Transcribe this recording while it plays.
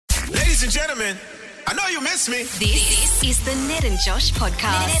Ladies and gentlemen, I know you miss me. This is the Ned and Josh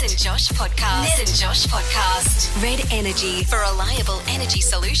podcast. Ned and Josh podcast. Ned and Josh podcast. Red Energy for reliable energy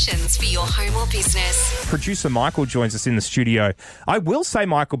solutions for your home or business. Producer Michael joins us in the studio. I will say,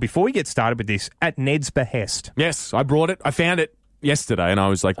 Michael, before we get started with this, at Ned's behest. Yes, I brought it. I found it yesterday, and I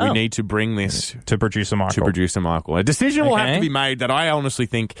was like, we need to bring this To producer Michael. to producer Michael. A decision will have to be made that I honestly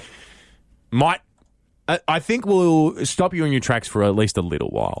think might... I think will stop you in your tracks for at least a little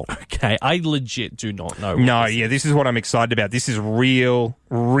while. Okay, I legit do not know. No, yeah, this is what I'm excited about. This is real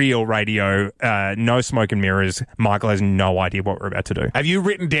radio. No smoke and mirrors. Michael has no idea what we're about to do. Have you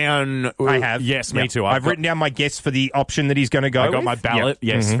written down... I have. Yes, me Yep. too. I've written down my guess for the option that he's going to go I got with. my ballot.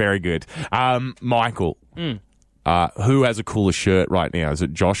 Yep. Yes, very good. Michael, who has a cooler shirt right now? Is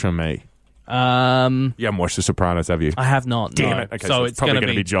it Josh or me? You haven't watched The Sopranos, have you? I have not. Damn no. it. Okay, so it's it's probably going to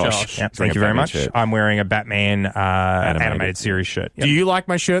gonna be be Josh. Yep, Bring thank a you very Batman much. shirt. I'm wearing a Batman animated series shirt. Yep. Do you like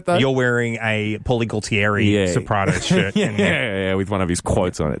my shirt, though? You're wearing a Paulie Gualtieri Sopranos shirt. yeah, with one of his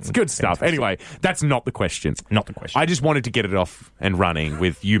quotes on it. It's good stuff. Fantastic. Anyway, that's not the question. Not the question. I just wanted to get it off and running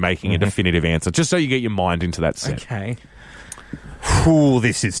with you making a definitive answer, just so you get your mind into that set. Okay. Ooh,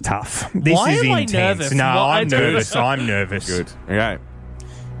 this is tough. This Why is am I intense. nervous? No, Well, I'm I don't- nervous. I'm nervous. Good. Okay.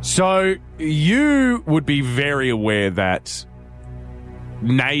 So you would be very aware that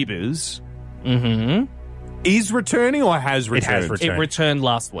Neighbours is returning or has returned? has returned. It returned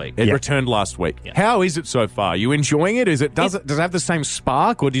last week. It Yeah. returned last week. Yeah. How is it so far? You enjoying it? Does it have the same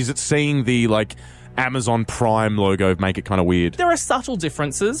spark, or does it seeing the Amazon Prime logo make it kind of weird? There are subtle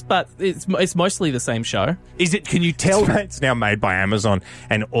differences, but it's mostly the same show. Is it? Can you tell? It's now made by Amazon,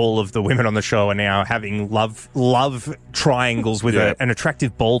 and all of the women on the show are now having love triangles with Yeah. an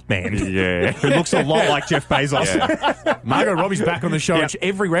attractive bald man Yeah. who looks a lot like Jeff Bezos. Margot Robbie's back on the show. Yeah. And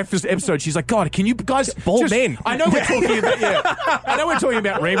every episode, she's like, "God, can you guys Bald men." I know we're talking about I know we're talking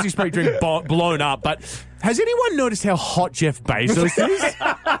about Ramsay Street being blown up, but has anyone noticed how hot Jeff Bezos is?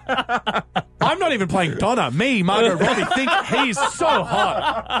 I'm not even playing Donna. Me, Margot Robbie, think he's so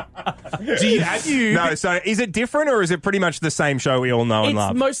hot. Have you? No, so is it different, or is it pretty much the same show we all know and It's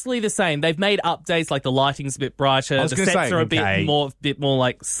love? mostly the same. They've made updates, like the lighting's a bit brighter, was the gonna sets say, are a okay. bit more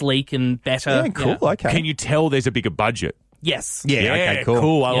like sleek and better. Yeah, cool. Okay. Can you tell there's a bigger budget? Yes. Yeah, okay,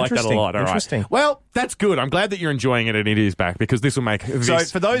 cool. I like that a Interesting, lot. All right. interesting. Well, that's good. I'm glad that you're enjoying it and it is back, because this will make So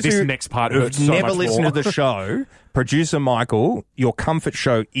this, for those this who next part who've hurt so never much listened more. to the show, producer Michael, your comfort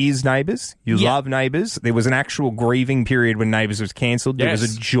show is Neighbours. You Yeah. love Neighbours. There was an actual grieving period when Neighbours was cancelled. There was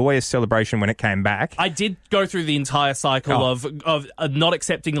Yes. a joyous celebration when it came back. I did go through the entire cycle Oh. of not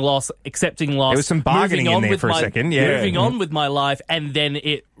accepting loss, accepting loss. There was some bargaining moving in on there with for a my- second, yeah. Moving on with my life, and then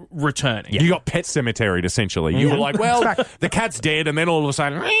it returning. You got Pet Cemetery, essentially. You were like, well, the cat's dead, and then all of a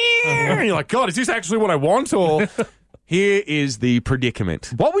sudden, and you're like, God, is this actually what I want? Or here is the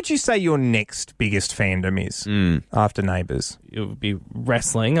predicament. What would you say your next biggest fandom is after Neighbours? It would be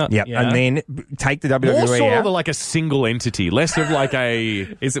wrestling. Yep. Yeah. And then take the WWE More sort out. of like a single entity, less of like a...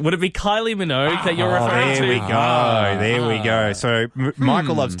 Would it be Kylie Minogue that you're Oh, referring to? there we go. There we go. So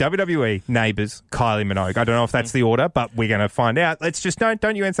Michael loves WWE, Neighbours, Kylie Minogue. I don't know if that's the order, but we're going to find out. Let's just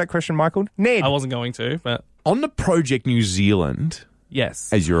don't you answer that question, Michael. Ned. I wasn't going to, but On the Project New Zealand,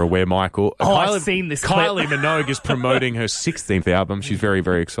 yes. as you're aware, Michael... Oh, I've seen this clip. Kylie Minogue is promoting her 16th album. She's very,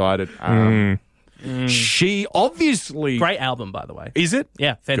 very excited. She obviously... Great album, by the way. Is it?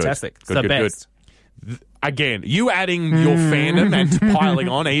 Yeah, fantastic. It's Good, the good, good. best. Again, you adding your fandom and piling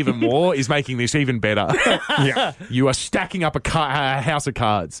on even more is making this even better. Yeah. You are stacking up a house of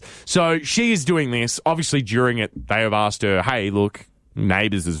cards. So she is doing this. Obviously, during it, they have asked her, hey, look,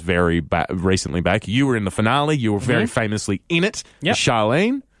 Neighbours is very recently back. You were in the finale. You were very famously in it. Yep.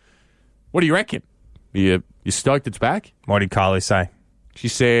 Charlene, what do you reckon? You stoked it's back? What did Kylie say? She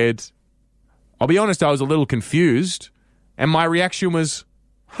said, I'll be honest, I was a little confused. And my reaction was,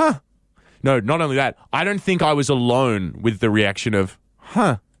 huh. No, not only that, I don't think I was alone with the reaction of,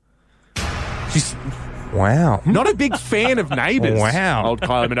 huh. She's Wow. not a big fan of Neighbours. Wow. Old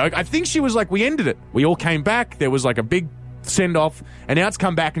Kylie Minogue. I think she was like, we ended it. We all came back. There was like a big send-off. And now it's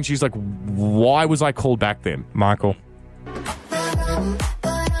come back and she's like, why was I called back then? Michael.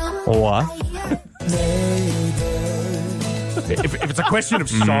 Or If it's a question of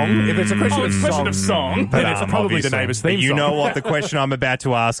song, then it's probably obviously. the Neighbours But theme you song. know what the question I'm about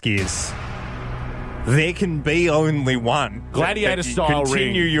to ask is. There can be only one. Gladiator that you style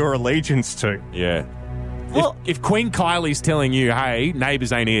continue ring. your allegiance to. Yeah. Well- if Queen Kylie's telling you, hey,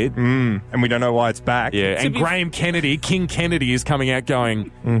 Neighbours ain't it, And we don't know why it's back. yeah, and Graham Kennedy, King Kennedy is coming out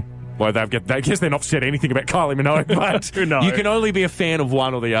going, well, I guess they're not said anything about Kylie Minogue, but Who knows? you can only be a fan of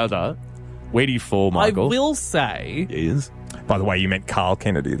one or the other. Where do you fall, Michael? I will say Yes. By the way, you meant Carl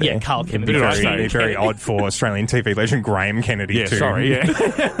Kennedy there. Yeah, Carl Kennedy. Very odd for Australian TV legend Graham Kennedy Yeah, to sorry,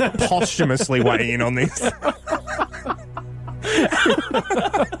 yeah. posthumously weigh in on this.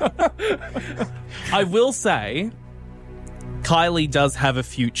 I will say, Kylie does have a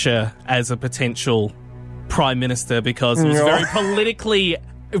future as a potential Prime Minister because it was a very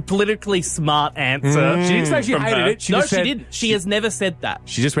politically smart answer. She didn't say she from hated her. it. She No, just she said- didn't. She has never said that.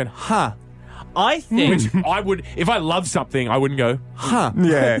 She just went, huh. I think I would, if I loved something, I wouldn't go, huh.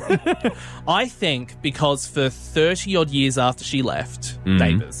 Yeah. I think because for 30 odd years after she left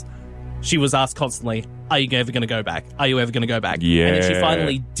Neighbours, she was asked constantly, are you ever going to go back? Are you ever going to go back? Yeah. And then she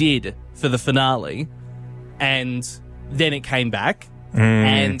finally did for the finale, and then it came back.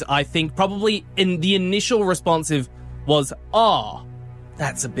 And I think probably in the initial responsive was, oh,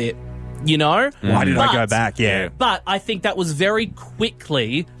 that's a bit, you know? Why did I But- go back? Yeah. But I think that was very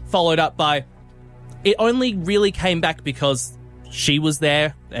quickly followed up by, it only really came back because she was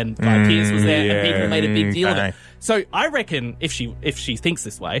there and Guy Pearce was there and people made a big deal of okay. it. So I reckon if she thinks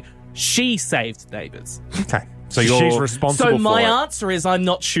this way, she saved Neighbours. Okay. So She's responsible So my for it. answer is I'm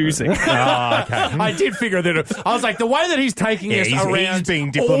not choosing. Oh, okay. I did figure that. I was like, the way that he's taking Yeah, us he's around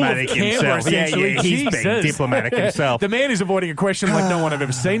being diplomatic all of Canberra, himself. Yeah, essentially. yeah, he's being Jesus. diplomatic himself. The man is avoiding a question like no one I've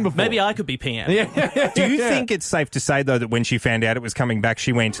ever seen before. Maybe I could be PM. Do you think it's safe to say, though, that when she found out it was coming back,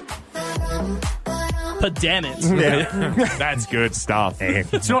 she went, But damn it. yeah. That's good stuff. Yeah.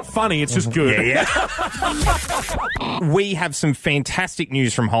 It's not funny, it's just good. Yeah. We have some fantastic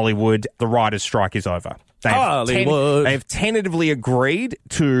news from Hollywood. The writers' strike is over. Hollywood. They've tentatively agreed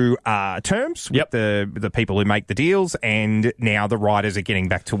to terms Yep. with the people who make the deals, and now the writers are getting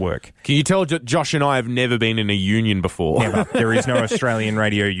back to work. Can you tell Josh and I have never been in a union before? Never. There is no Australian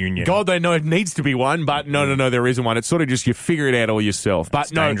radio union. God, they know it needs to be one, but no, there isn't one. It's sort of just you figure it out all yourself. But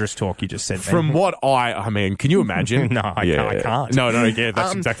It's no, dangerous talk you just said. from what I mean, can you imagine? No, I can't. No, yeah,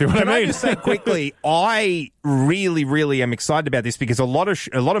 that's exactly what Can I I mean. just say quickly, I really am excited about this because a lot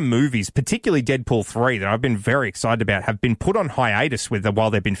of movies, particularly Deadpool 3, that I've been very excited about, have been put on hiatus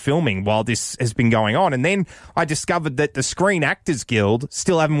while they've been filming, while this has been going on. And then I discovered that the Screen Actors Guild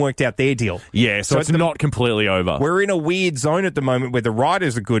still haven't worked out their deal. Yeah, so it's not completely over. We're in a weird zone at the moment where the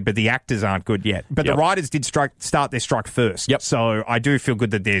writers are good, but the actors aren't good yet. But the Yep. writers did start their strike first. Yep. So I do feel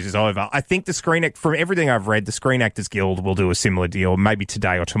good that theirs is over. I think from everything I've read, the Screen Actors Guild will do a similar deal, maybe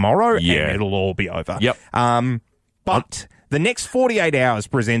today or tomorrow, Yeah. and it'll all be over. Yep. But the next 48 hours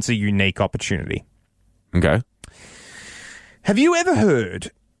presents a unique opportunity. Okay. Have you ever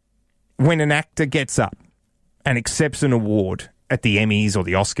heard when an actor gets up and accepts an award at the Emmys or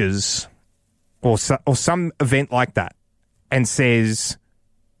the Oscars or some event like that and says,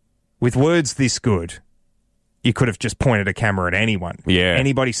 with words this good, you could have just pointed a camera at anyone. Yeah.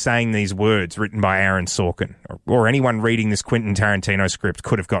 Anybody saying these words written by Aaron Sorkin or anyone reading this Quentin Tarantino script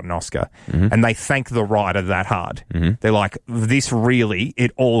could have got an Oscar. And they thank the writer that hard. They're like, this really,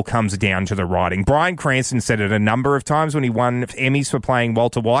 it all comes down to the writing. Bryan Cranston said it a number of times when he won Emmys for playing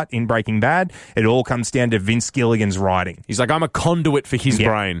Walter White in Breaking Bad. It all comes down to Vince Gilligan's writing. He's like, I'm a conduit for his Yeah.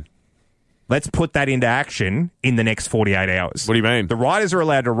 brain. Let's put that into action in the next 48 hours. What do you mean? The writers are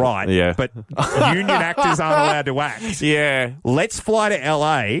allowed to write, Yeah. but union actors aren't allowed to act. Yeah. Let's fly to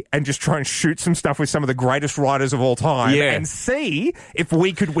LA and just try and shoot some stuff with some of the greatest writers of all time Yeah. and see if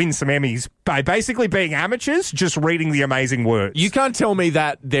we could win some Emmys by basically being amateurs, just reading the amazing words. You can't tell me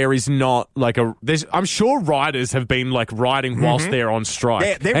that there is not like I'm sure writers have been like writing whilst they're on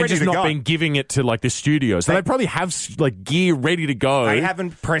strike. They're and ready just to not go. been giving it to like the studios. So they probably have like gear ready to go. They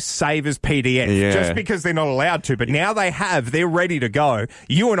haven't pressed save as PDF Yeah. just because they're not allowed to, but now they have. They're ready to go.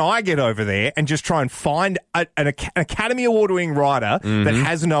 You and I get over there and just try and find an Academy Award-winning writer that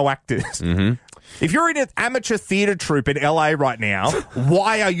has no actors. If you're in an amateur theatre troupe in LA right now,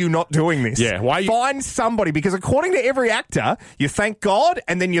 why are you not doing this? Yeah, why are you- Find somebody, because according to every actor, you thank God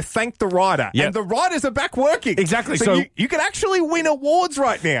and then you thank the writer. Yep. And the writers are back working. Exactly, So, so- you can actually win awards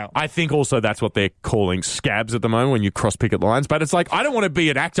right now. I think also that's what they're calling scabs at the moment when you cross picket lines. But it's like, I don't want to be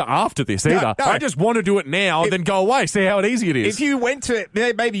an actor after this either. no. I just want to do it now and then go away, see how easy it is. If you went to,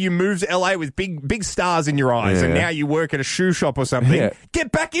 maybe you moved to LA with big stars in your eyes and Yeah. now you work at a shoe shop or something, Yeah.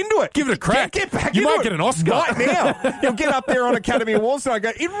 get back into it. Give it a crack. Get back You into might it. get an Oscar. Right now. You'll get up there on Academy Awards and I go,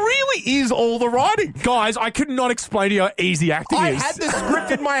 it really is all the writing. Guys, I could not explain to you how easy acting I is. had the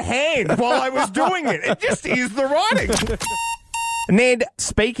script in my hand while I was doing it. It just is the writing. Ned,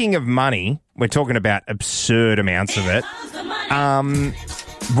 speaking of money, we're talking about absurd amounts of it.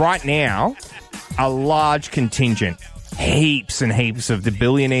 Right now, a large contingent, heaps and heaps of the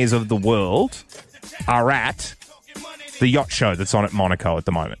billionaires of the world are at the yacht show that's on at Monaco at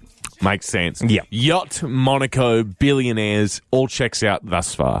the moment. Makes sense. Yeah. Yacht, Monaco, billionaires, all checks out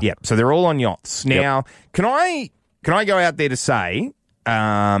thus far. Yeah, so they're all on yachts. Now, can I go out there to say,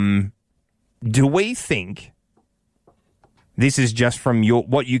 do we think this is just from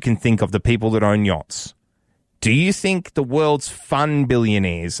what you can think of the people that own yachts? Do you think the world's fun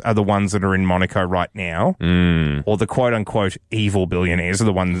billionaires are the ones that are in Monaco right now? Or the quote-unquote evil billionaires are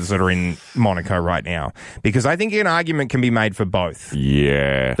the ones that are in Monaco right now? Because I think an argument can be made for both.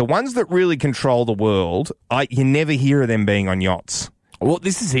 Yeah. The ones that really control the world, you never hear of them being on yachts. Well,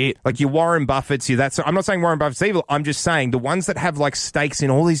 this is it. Like your Warren Buffett's, I'm not saying Warren Buffett's evil. I'm just saying the ones that have like stakes in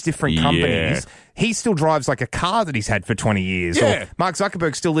all these different companies, he still drives like a car that he's had for 20 years. Yeah. Or Mark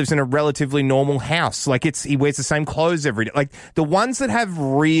Zuckerberg still lives in a relatively normal house. Like he wears the same clothes every day. Like the ones that have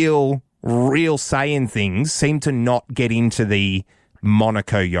real say in things seem to not get into the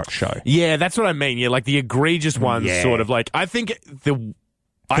Monaco Yacht Show. Yeah, that's what I mean. Yeah, like the egregious ones sort of like, I think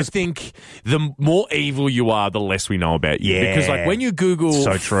the more evil you are, the less we know about you. Yeah. Because like when you Google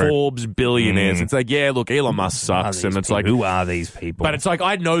So true. Forbes billionaires, it's like, yeah, look, Elon Musk sucks. And it's like, who are these people? but it's like,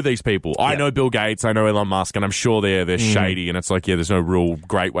 I know these people. I know Bill Gates, I know Elon Musk, and I'm sure they're shady. And it's like, yeah, there's no real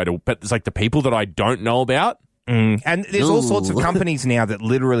great way to, but it's like the people that I don't know about. And there's all sorts of companies now that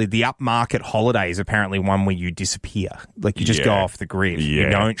literally the upmarket holiday is apparently one where you disappear. Like you just go off the grid. You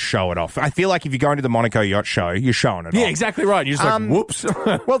don't show it off. I feel like if you're going to the Monaco Yacht Show, you're showing it off. Yeah, exactly right. You're just like, whoops.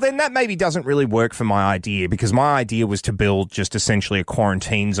 Well, then that maybe doesn't really work for my idea because my idea was to build just essentially a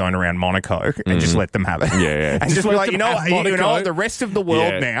quarantine zone around Monaco and just let them have it. Yeah. And just be let like, them you know have what, Monaco. the rest of the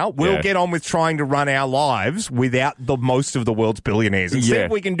world now, we'll get on with trying to run our lives without the most of the world's billionaires and see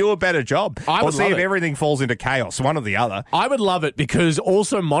if we can do a better job. I or would see love if it. everything falls into chaos, one or the other. I would love it because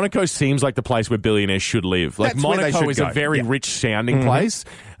also Monaco seems like the place where billionaires should live. Like That's where they Monaco should is go. a very Yeah. rich sounding place.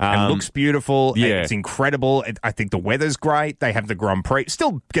 It looks beautiful. yeah. It's incredible. I think the weather's great. They have the Grand Prix.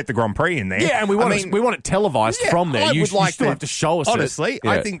 Still get the Grand Prix in there. Yeah, and we want it televised from there. I You would like still to- have to show us it. Honestly, Yeah.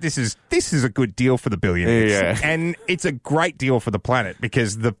 I think this is a good deal for the billionaires. Yeah. And it's a great deal for the planet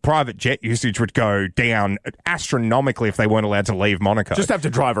because the private jet usage would go down astronomically if they weren't allowed to leave Monaco. Just have to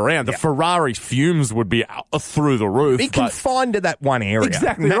drive around. The Ferrari fumes would be through the roof. be confined to that one area.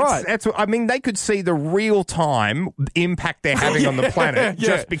 Exactly right. That's what, I mean, they could see the real time impact they're having on the planet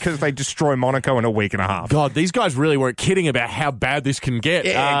just because they destroy Monaco in a week and a half. God, these guys really weren't kidding about how bad this can get.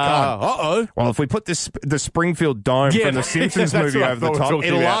 Yeah, God. Uh-oh. Well, if we put the Springfield Dome Yeah, from the Simpsons that's movie what I over the thought we were top, talking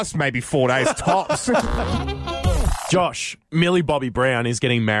it'll about. last maybe 4 days tops. Josh, Millie Bobby Brown is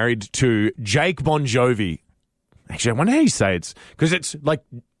getting married to Jake Bon Jovi. Actually, I wonder how you say it's because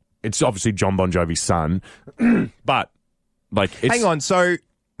it's obviously John Bon Jovi's son, but like it's Hang on, so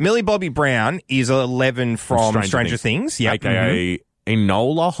Millie Bobby Brown is 11 from Stranger Things. Yep. aka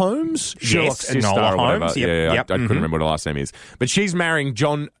Enola Holmes, Sherlock's sister Enola or whatever. Holmes, yep, Yeah, yep, I couldn't remember what her last name is, but she's marrying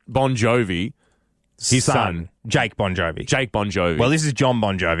John Bon Jovi, his son, Jake Bon Jovi. Jake Bon Jovi. Well, this is John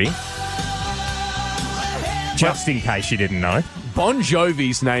Bon Jovi. Just in case you didn't know. Bon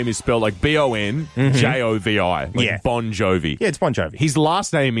Jovi's name is spelled like Bonjovi, like Yeah. Bon Jovi. Yeah, it's Bon Jovi. His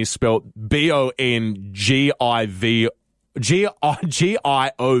last name is spelled Bongivi.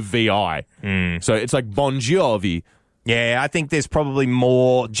 Giovi. So it's like Bon Jovi. Yeah, I think there's probably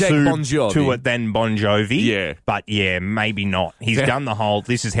more Jake to, Bon Jovi. to it than Bon Jovi. Yeah. But yeah, maybe not. He's done the whole,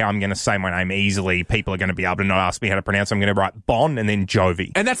 this is how I'm going to say my name easily. People are going to be able to not ask me how to pronounce it. I'm going to write Bon and then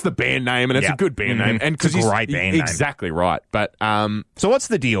Jovi. And that's the band name, and it's Yeah. a good band name. And It's a 'cause great band name. Exactly right. But So what's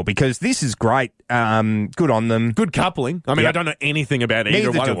the deal? Because this is great. Good on them. good coupling. I mean, Yep. I don't know anything about either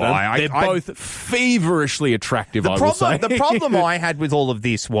Neither one do of them. I. They're both feverishly attractive, The I will say. problem I had with all of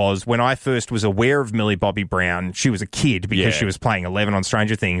this was when I first was aware of Millie Bobby Brown, she was a kid because she was playing 11 on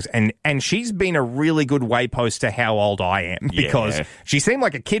Stranger Things, and she's been a really good waypost to how old I am because she seemed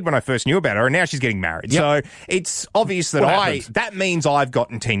like a kid when I first knew about her, and now she's getting married. So it's obvious that that means I've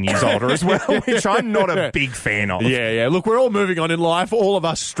gotten 10 years older as well, which I'm not a big fan of. Yeah. Look, we're all moving on in life. All of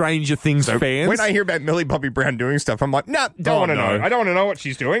us Stranger Things fans. When I hear about Millie Bobby Brown doing stuff, I'm like, nah, don't want to know. I don't want to know what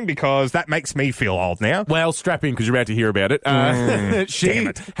she's doing because that makes me feel old now. Well, strap in because you're about to hear about it. She damn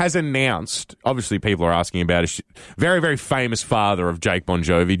it. has announced, obviously people are asking about it, very, very famous father of Jake Bon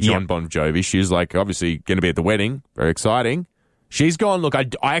Jovi, John Bon Jovi. She's like obviously going to be at the wedding. Very exciting. She's gone, look, I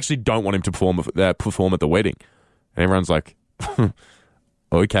actually don't want him to perform at the wedding. And everyone's like,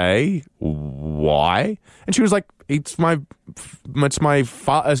 okay, why? And she was like, it's my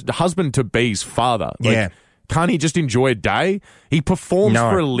husband-to-be's father. Like, Yeah. Can't he just enjoy a day? He performs No.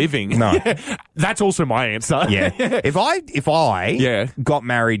 for a living. No. Yeah, that's also my answer. Yeah. If I Yeah. got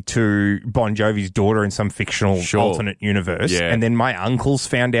married to Bon Jovi's daughter in some fictional Sure. alternate universe, Yeah. and then my uncles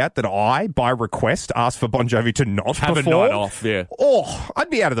found out that I, by request, asked for Bon Jovi to not Have perform, a night off, yeah. Oh, I'd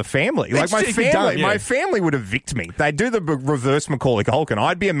be out of the family. Like It's my just be family, done, yeah. my family would evict me. They'd do the reverse Macaulay Culkin.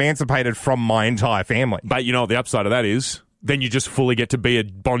 I'd be emancipated from my entire family. But you know what the upside of that is? Then you just fully get to be a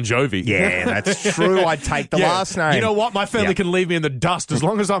Bon Jovi. Yeah, that's true. I'd take the Yeah. last name. You know what? My family Yeah. can leave me in the dust as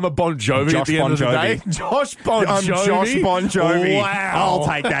long as I'm a Bon Jovi Josh at the end Bon of the Jovi. day. Josh Bon I'm Jovi. Josh Bon Jovi. Wow. I'll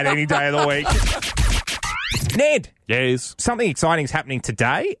take that any day of the week. Ned. Yes. Something exciting is happening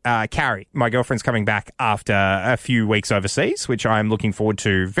today. Carrie, my girlfriend's coming back after a few weeks overseas, which I'm looking forward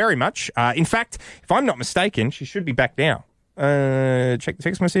to very much. In fact, if I'm not mistaken, she should be back now. Check the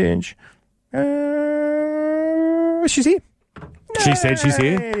text message. She's here. She said she's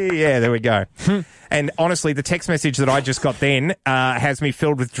here. Yeah, there we go. And honestly, the text message that I just got then has me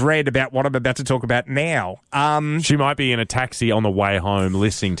filled with dread about what I'm about to talk about now. She might be in a taxi on the way home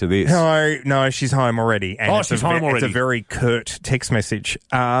listening to this. No, she's home already. And Oh, it's she's home It's already. a very curt text message.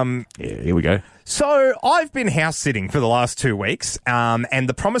 Yeah, here we go. So I've been house sitting for the last 2 weeks, and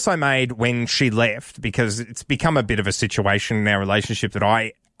the promise I made when she left, because it's become a bit of a situation in our relationship that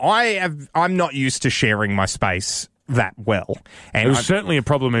I'm not used to sharing my space that well. And It was certainly a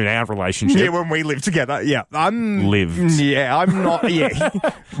problem in our relationship. yeah, when we live together, yeah, Lived. Yeah, I'm not. Yeah,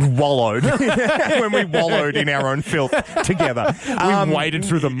 wallowed when we wallowed in our own filth together. We waded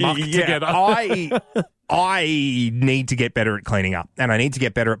through the muck together. I need to get better at cleaning up, and I need to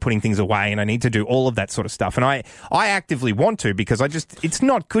get better at putting things away, and I need to do all of that sort of stuff. And I actively want to, because it's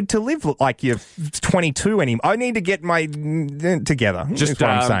not good to live like you're 22 anymore. I need to get my together. Just is what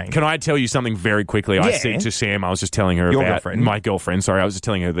I'm saying. Can I tell you something very quickly? I Yeah. said to Sam, I was just telling her Your about girlfriend. my girlfriend. Sorry, I was just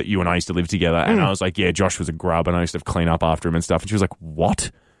telling her that you and I used to live together, and I was like, "Yeah, Josh was a grub, and I used to clean up after him and stuff." And she was like,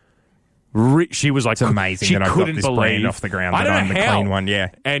 "What?" She was like, It's amazing she that I've got couldn't this believe brand off the ground, I that don't I'm know the how. clean one, yeah.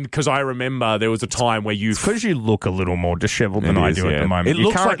 And because I remember there was a time where you Because you look a little more dishevelled than It I is, do at yeah. the moment. It Your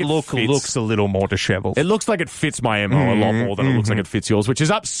looks current like it look fits. looks a little more dishevelled. It looks like it fits my MO a lot more than it looks like it fits yours, which is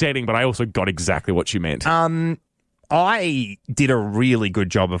upsetting, but I also got exactly what she meant. I did a really good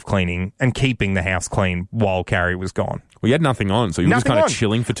job of cleaning and keeping the house clean while Carrie was gone. Well, you had nothing on, so you were just Nothing kind of on.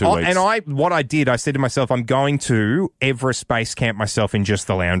 chilling for 2 weeks. And I said to myself, I'm going to Everest base camp myself in just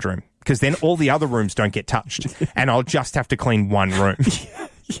the lounge room, because then all the other rooms don't get touched, and I'll just have to clean one room.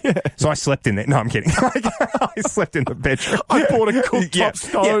 Yeah. So I slept in there. No, I'm kidding. I slept in the bedroom. I bought a cooktop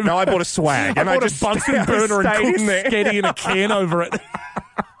stove. Yeah, no, I bought a swag. I and bought I a just Bunsen burner and stayed cooked in there. spaghetti in a can over it.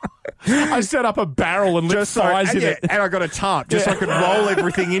 I set up a barrel and lit Just so, fires in yeah, it. and I got a tarp just so I could roll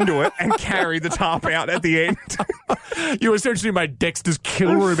everything into it and carry the tarp out at the end. You essentially made Dexter's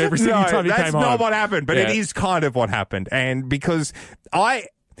kill room every single time you came that's home. not what happened, but it Yeah. is kind of what happened. And because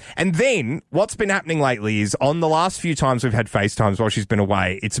and then what's been happening lately is on the last few times we've had FaceTimes while she's been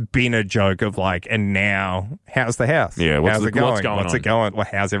away, it's been a joke of like, and now how's the house? Yeah, how's it going? what's going What's on? it going? Well,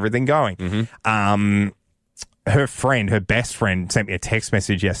 how's everything going? Her best friend, sent me a text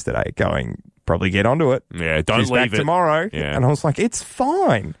message yesterday going, probably get onto it. Yeah, don't She's leave back it. tomorrow. Yeah. And I was like, it's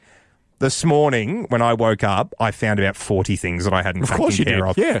fine. This morning, when I woke up, I found about 40 things that I hadn't course taken you care did,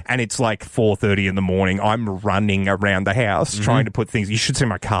 of. yeah. And it's like 4:30 in the morning. I'm running around the house trying to put things. You should see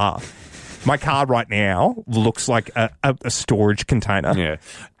my car. My car right now looks like a storage container. Yeah.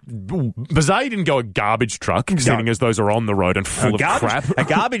 Bizarre, you didn't go a garbage truck, seeing as those are on the road and full of crap. A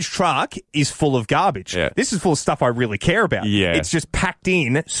garbage truck is full of garbage. Yeah. This is full of stuff I really care about. Yeah. It's just packed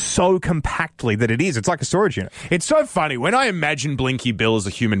in so compactly that it is. It's like a storage unit. It's so funny. When I imagine Blinky Bill as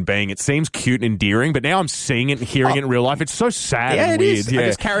a human being, it seems cute and endearing, but now I'm seeing it and hearing it in real life. It's so sad Yeah, and it weird. is. Yeah. I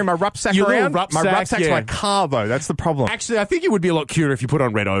just carry my rucksack Your little around. rucksack, my rucksack's yeah. my car, though. That's the problem. Actually, I think it would be a lot cuter if you put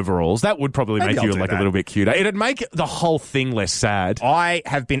on red overalls. That would probably Maybe make I'll you do like that. a little bit cuter. It'd make the whole thing less sad. I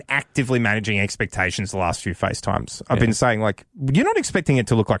have been actively managing expectations the last few FaceTimes. I've been saying, like, you're not expecting it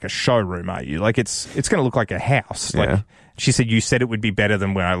to look like a showroom, are you? Like, it's going to look like a house. Like, Yeah. she said, you said it would be better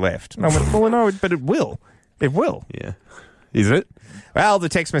than when I left. And I went, well, no, but it will. It will. Yeah. Is it? Well, the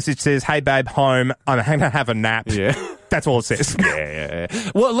text message says, hey, babe, home. I'm going to have a nap. Yeah. That's all it says. Yeah.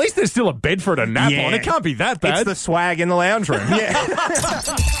 Well, at least there's still a bed for her to nap Yeah. on. It can't be that bad. It's the swag in the lounge room. Yeah.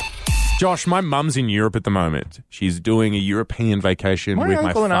 Josh, my mum's in Europe at the moment. She's doing a European vacation My with my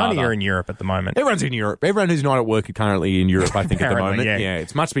uncle and father. auntie are in Europe at the moment. Everyone's in Europe. Everyone who's not at work are currently in Europe, I think, at the Apparently, moment. yeah.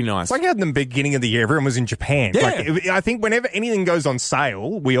 It's must be nice. It's like how in the beginning of the year, everyone was in Japan. Yeah. Like, I think whenever anything goes on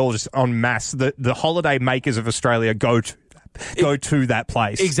sale, we all just en masse, the holiday makers of Australia go to that go to that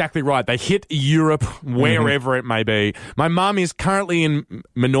place. Exactly right. They hit Europe, wherever it may be. My mum is currently in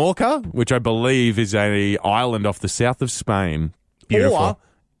Menorca, which I believe is an island off the south of Spain. Beautiful. Or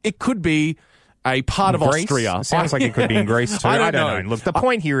it could be a part of Greece? Austria. Sounds like it could be in Greece too. I don't know. Look, the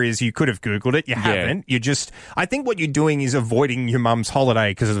point here is you could have Googled it. You haven't. You just, I think what you're doing is avoiding your mum's holiday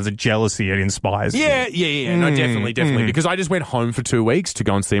because of the jealousy it inspires. Yeah. No, definitely. Because I just went home for 2 weeks to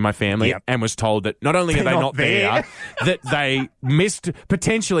go and see my family and was told that not only are they not there, that they missed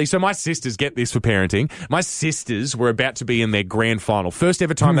potentially. So my sisters, get this for parenting, my sisters were about to be in their grand final. First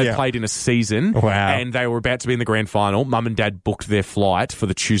ever time they played in a season. Wow. And they were about to be in the grand final. Mum and Dad booked their flight for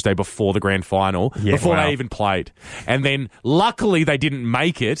the Tuesday before the grand final, before they even played. And then luckily they didn't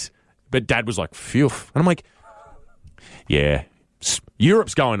make it, but Dad was like, phew. And I'm like, yeah,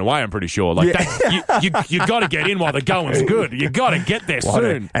 Europe's going away, I'm pretty sure. Like that, you got to get in while the going's good. You got to get there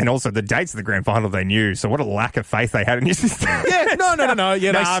soon. And also the dates of the grand final they knew. So what a lack of faith they had in your system. No.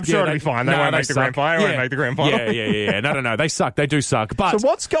 Yeah, I'm sure it'll be fine. They won't make the grand final. They won't make the grand final. Yeah. No. They suck. They do suck. But so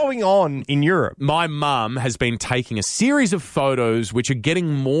what's going on in Europe? My mum has been taking a series of photos which are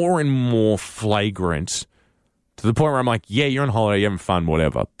getting more and more flagrant to the point where I'm like, yeah, you're on holiday, you're having fun,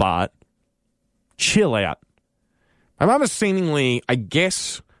 whatever, but chill out. My mum is seemingly, I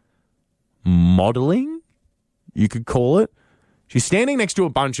guess, modelling, you could call it. She's standing next to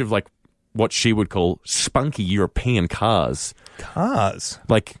a bunch of, like, what she would call spunky European cars. Cars?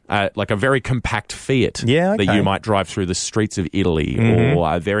 Like a very compact Fiat that you might drive through the streets of Italy,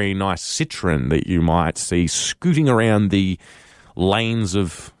 or a very nice Citroen that you might see scooting around the lanes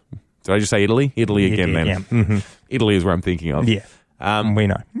of... Did I just say Italy? Italy again, then. Yeah. Italy is where I'm thinking of. Yeah. We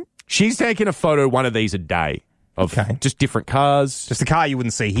know. She's taking a photo, one of these a day, of just different cars. Just a car you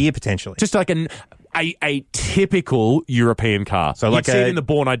wouldn't see here, potentially. Just like a typical European car. So like you'd see it in the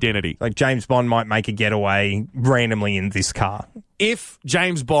Bourne Identity. Like James Bond might make a getaway randomly in this car. If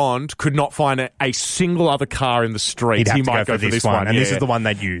James Bond could not find a single other car in the streets, he might go for this one. And this is the one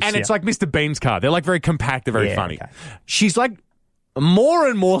they'd use. And it's like Mr. Bean's car. They're like very compact. They're very funny. Okay. She's like more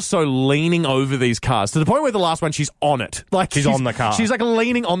and more so leaning over these cars to the point where the last one she's on it. Like she's on the car. She's like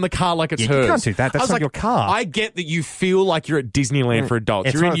leaning on the car like it's hers. You can't do that. That's not your car. I get that you feel like you're at Disneyland for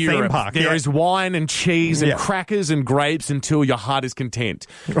adults. You're in Europe. Theme park. There is wine and cheese and crackers and grapes until your heart is content.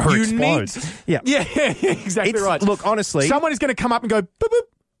 Or you explodes. Yeah, exactly right. Look, honestly, someone is going to come up and go, boop, boop.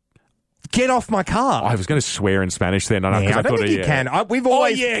 Get off my car. I was going to swear in Spanish then. I don't think you can. We've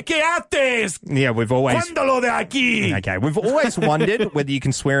always... Oye, ¿qué haces? Yeah, we've always... Cuándalo de aquí. Okay, we've always wondered whether you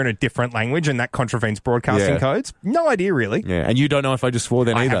can swear in a different language and that contravenes broadcasting codes. No idea, really. Yeah, and you don't know if I just swore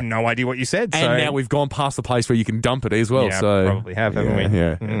then either. I have no idea what you said. And now we've gone past the place where you can dump it as well. Yeah, so probably have, haven't we?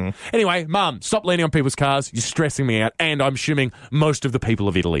 Yeah. Anyway, Mum, stop leaning on people's cars. You're stressing me out. And I'm assuming most of the people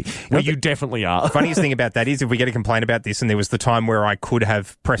of Italy. Well, you definitely are. The funniest thing about that is if we get a complaint about this, and there was the time where I could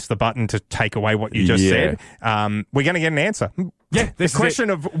have pressed the button to take away what you just said, we're going to get an answer. Yeah, the question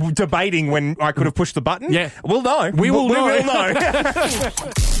of debating when I could have pushed the button. Yeah, we'll know. We will know.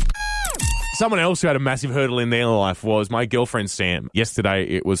 Someone else who had a massive hurdle in their life was my girlfriend Sam. Yesterday,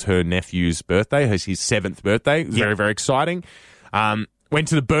 it was her nephew's birthday, his 7th birthday. It was very, very exciting. Went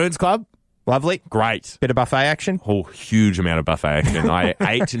to the Burns Club. Lovely. Great. Bit of buffet action. Oh, huge amount of buffet action. I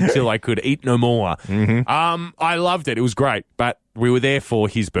ate until I could eat no more. I loved it. It was great. But we were there for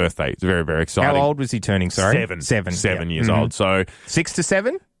his birthday. It's very, very exciting. How old was he turning, sorry? 7 years old. So 6 to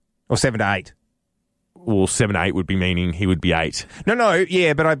 7 or 7 to 8? Well, 7 to 8 would be meaning he would be 8. No,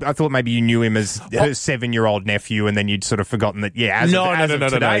 yeah, but I thought maybe you knew him as her 7-year-old nephew, and then you'd sort of forgotten that. Yeah, as of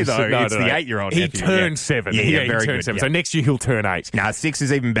today, though, it's the 8-year-old nephew. He turned 7. Yeah, he very turned good. 7. So next year he'll turn 8. Nah, 6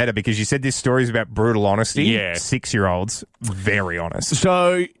 is even better because you said this story is about brutal honesty. Yeah, 6-year-olds very honest.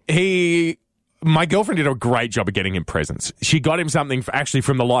 So my girlfriend did a great job of getting him presents. She got him something actually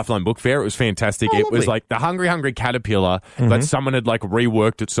from the Lifeline Book Fair. It was fantastic. It was like the Hungry Hungry Caterpillar, but someone had like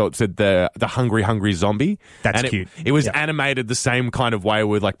reworked it so it said the Hungry Hungry Zombie. That's cute. It was animated the same kind of way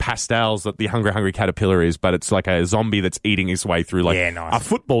with like pastels that the Hungry Hungry Caterpillar is, but it's like a zombie that's eating his way through like a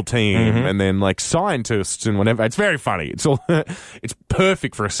football team and then like scientists and whatever. It's very funny. It's all it's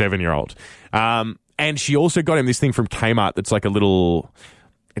perfect for a 7-year-old. And she also got him this thing from Kmart that's like a little...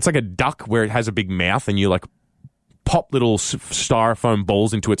 It's like a duck where it has a big mouth and you like pop little styrofoam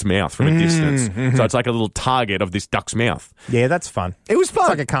balls into its mouth from a distance. So it's like a little target of this duck's mouth. Yeah, that's fun. It was fun. It's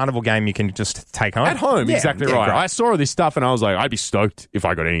like a carnival game you can just take home. At home, exactly right. Great. I saw all this stuff and I was like, I'd be stoked if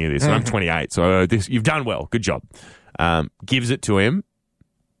I got any of this. And I'm 28, so you've done well. Good job. Gives it to him.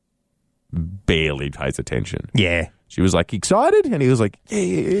 Barely pays attention. Yeah. She was like, excited? And he was like,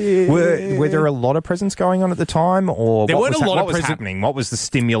 yeah. Were there a lot of presents going on at the time? Or There weren't a lot of what was happening? What was the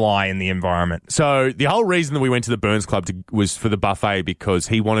stimuli in the environment? So the whole reason that we went to the Burns Club was for the buffet because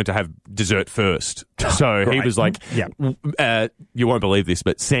he wanted to have dessert first. So he was like, you won't believe this,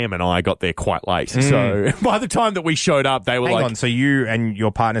 but Sam and I got there quite late. So by the time that we showed up, they were Hang like... on, so you and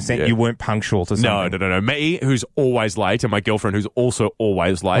your partner, you weren't punctual to something? No. Me, who's always late, and my girlfriend, who's also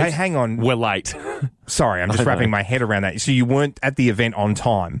always late. Hey, hang on. We're late. Sorry, I'm just wrapping my head around that. So you weren't at the event on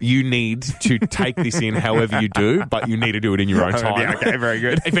time? You need to take this in however you do, but you need to do it in your own time. Yeah, okay, very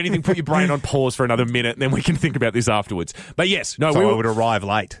good. If anything, put your brain on pause for another minute, and then we can think about this afterwards. But yes, no, I would arrive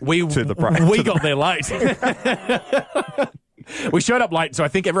late. We got there late. We showed up late, so I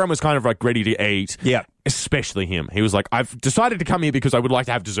think everyone was kind of like ready to eat. Yeah. Especially him. He was like, I've decided to come here because I would like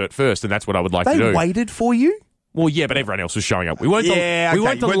to have dessert first, and that's what I would like to do. They waited for you? Well, yeah, but everyone else was showing up. We weren't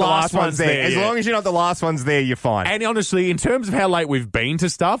the last ones there. As long as you're not the last ones there, you're fine. And honestly, in terms of how late we've been to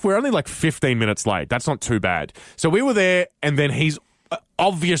stuff, we're only like 15 minutes late. That's not too bad. So we were there, and then he's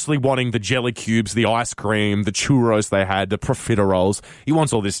obviously wanting the jelly cubes, the ice cream, the churros they had, the profiteroles. He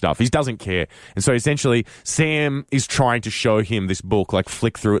wants all this stuff. He doesn't care. And so essentially, Sam is trying to show him this book, like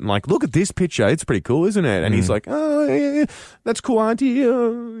flick through it and like, look at this picture. It's pretty cool, isn't it? And he's like, oh, yeah, that's cool, auntie.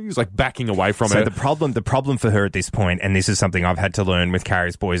 He's like backing away from it. So the problem for her at this point, and this is something I've had to learn with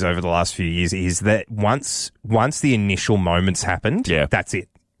Carrie's boys over the last few years, is that once the initial moments happened, that's it.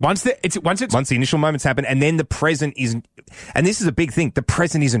 Once the initial moments happen, and then the present isn't, and this is a big thing, the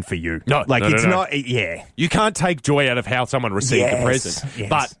present isn't for you. No, it's no. not. Yeah, you can't take joy out of how someone received the present. Yes.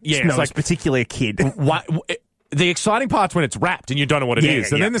 But it's like particularly a kid. The exciting part's when it's wrapped and you don't know what it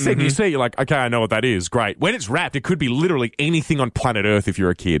is. And then the second you see it, you're like, okay, I know what that is. Great. When it's wrapped, it could be literally anything on planet Earth if you're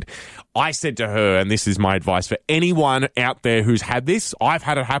a kid. I said to her, and this is my advice for anyone out there who's had this, I've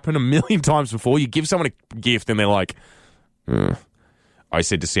had it happen a million times before. You give someone a gift and they're like, I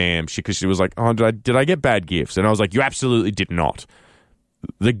said to Sam, because she was like, oh, did I get bad gifts? And I was like, you absolutely did not.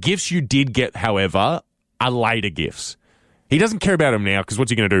 The gifts you did get, however, are later gifts. He doesn't care about them now because what's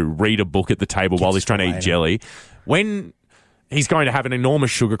he going to do? Read a book at the table while he's trying to eat jelly? When he's going to have an enormous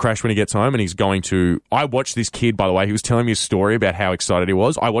sugar crash when he gets home and he's going to... I watched this kid, by the way, he was telling me a story about how excited he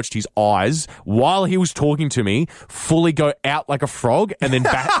was. I watched his eyes while he was talking to me fully go out like a frog and then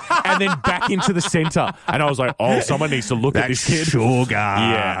back into the center. And I was like, oh, someone needs to look at this kid. Sugar.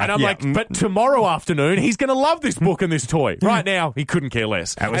 Yeah. And I'm like, but tomorrow afternoon, he's going to love this book and this toy. Right now, he couldn't care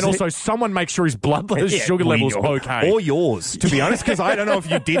less. And also, someone make sure his sugar level's okay. Or yours, to be honest, because I don't know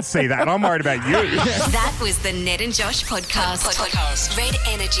if you did see that. I'm worried about you. That was the Ned and Josh podcast. Red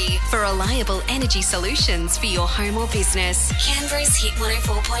Energy for reliable energy solutions for your home or business. Canberra's Hit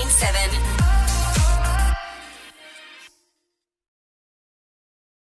 104.7.